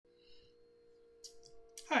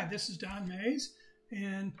Hi, this is Don Mays,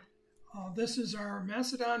 and this is our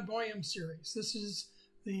Mascidon Boyum series. This is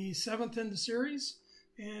the 7th in the series,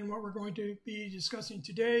 and what we're going to be discussing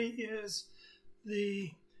today is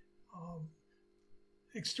the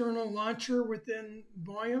external launcher within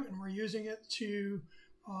Boyum, and we're using it to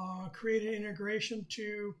create an integration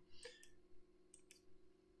to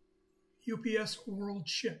UPS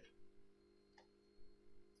Worldship.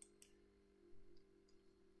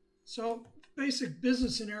 So the basic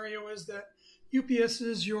business scenario is that UPS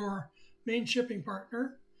is your main shipping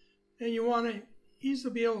partner, and you want to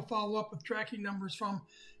easily be able to follow up with tracking numbers from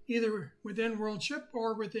either within Worldship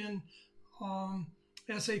or within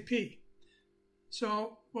SAP.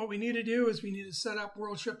 So what we need to do is we need to set up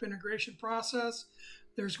Worldship integration process.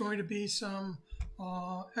 There's going to be some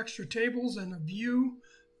extra tables and a view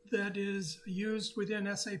that is used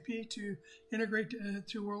within SAP to integrate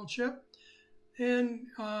to Worldship. And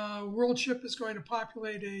Worldship is going to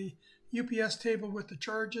populate a UPS table with the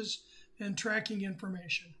charges and tracking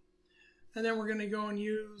information. And then we're going to go and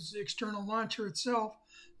use the external launcher itself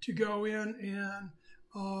to go in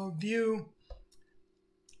and view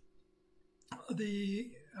the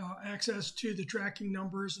access to the tracking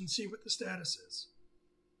numbers and see what the status is.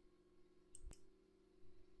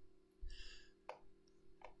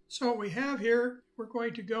 So what we have here, we're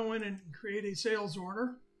going to go in and create a sales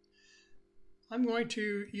order. I'm going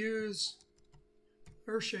to use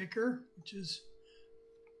Earthshaker, which is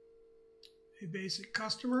a basic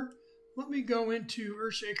customer. Let me go into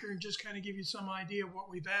Earthshaker and just kind of give you some idea of what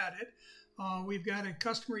we've added. We've got a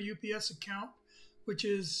customer UPS account, which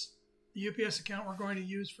is the UPS account we're going to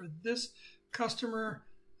use for this customer,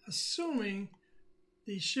 assuming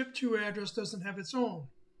the ship to address doesn't have its own.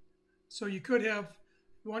 So you could have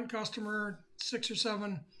one customer, 6 or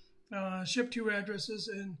 7 ship to addresses,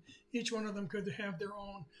 and each one of them could have their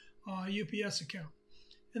own UPS account.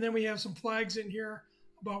 And then we have some flags in here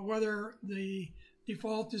about whether the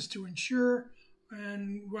default is to insure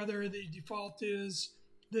and whether the default is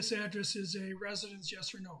this address is a residence,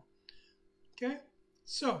 yes or no. Okay,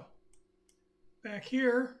 so back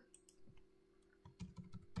here,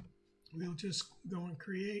 we'll just go and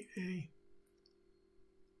create a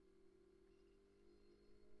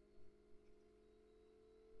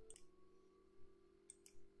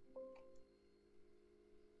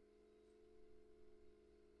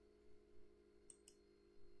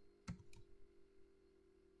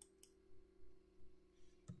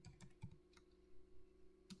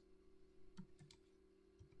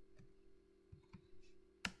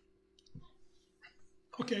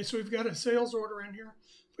Okay, so we've got a sales order in here.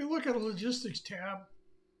 If we look at the logistics tab,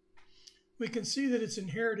 we can see that it's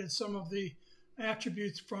inherited some of the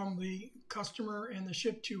attributes from the customer and the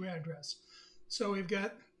ship to address. So we've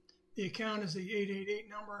got the account is the 888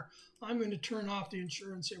 number. I'm going to turn off the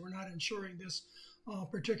insurance, say we're not insuring this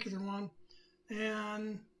particular one.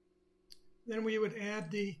 And then we would add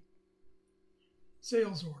the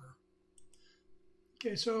sales order.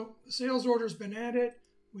 Okay, so the sales order has been added.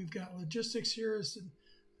 We've got logistics here as to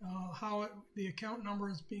how the account number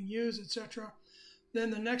is being used, etc. Then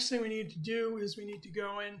the next thing we need to do is we need to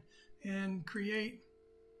go in and create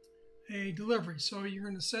a delivery. So you're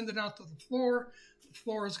going to send it out to the floor. The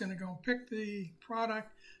floor is going to go pick the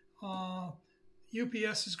product.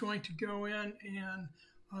 UPS is going to go in and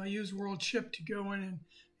use Worldship to go in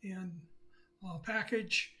and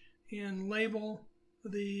package and label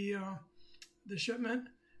the shipment.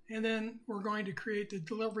 And then we're going to create the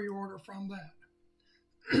delivery order from that.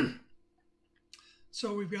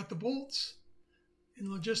 So we've got the bolts. In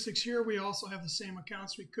logistics here, we also have the same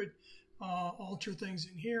accounts. We could alter things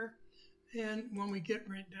in here. And when we get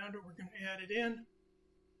right down to it, we're going to add it in.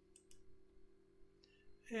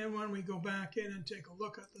 And when we go back in and take a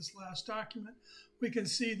look at this last document, we can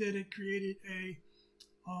see that it created a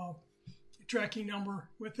tracking number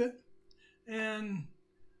with it and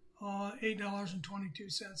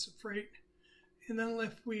 $8.22 of freight. And then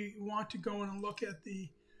if we want to go in and look at the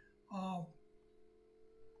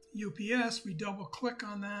UPS, we double click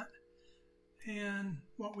on that, and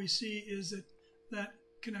what we see is that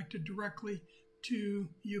connected directly to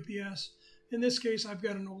UPS. In this case, I've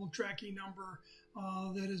got an old tracking number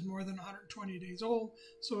that is more than 120 days old,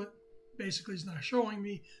 so it basically is not showing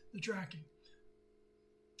me the tracking.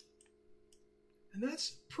 And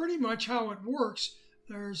that's pretty much how it works.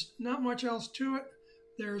 There's not much else to it.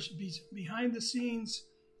 There's behind the scenes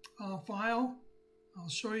file. I'll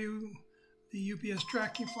show you the UPS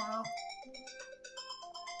tracking file.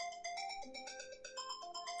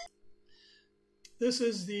 This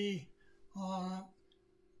is the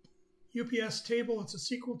UPS table. It's a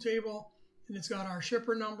SQL table, and it's got our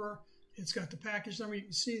shipper number, It's got the package number. You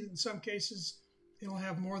can see that in some cases it'll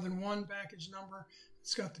have more than one package number.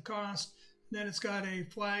 It's got the cost. And then it's got a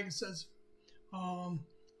flag that says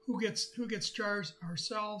who gets charged,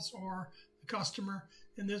 ourselves or the customer.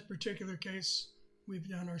 In this particular case, we've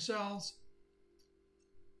done ourselves.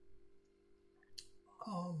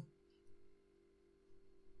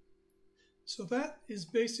 So that is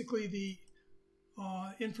basically the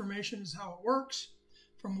information is how it works.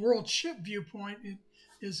 From Worldship viewpoint, it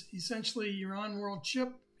is essentially you're on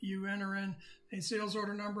Worldship, you enter in a sales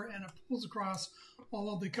order number, and it pulls across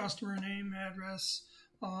all of the customer name, address,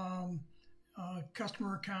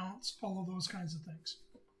 customer accounts, all of those kinds of things.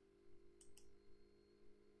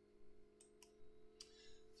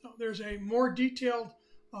 So there's a more detailed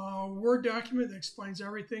Word document that explains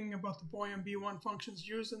everything about the Boyum B1 functions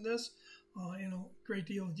used in this in a great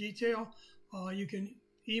deal of detail. You can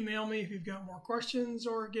email me if you've got more questions,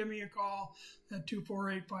 or give me a call at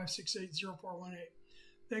 248-568-0418.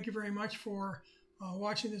 Thank you very much for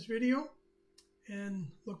watching this video, and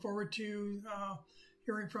look forward to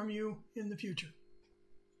hearing from you in the future.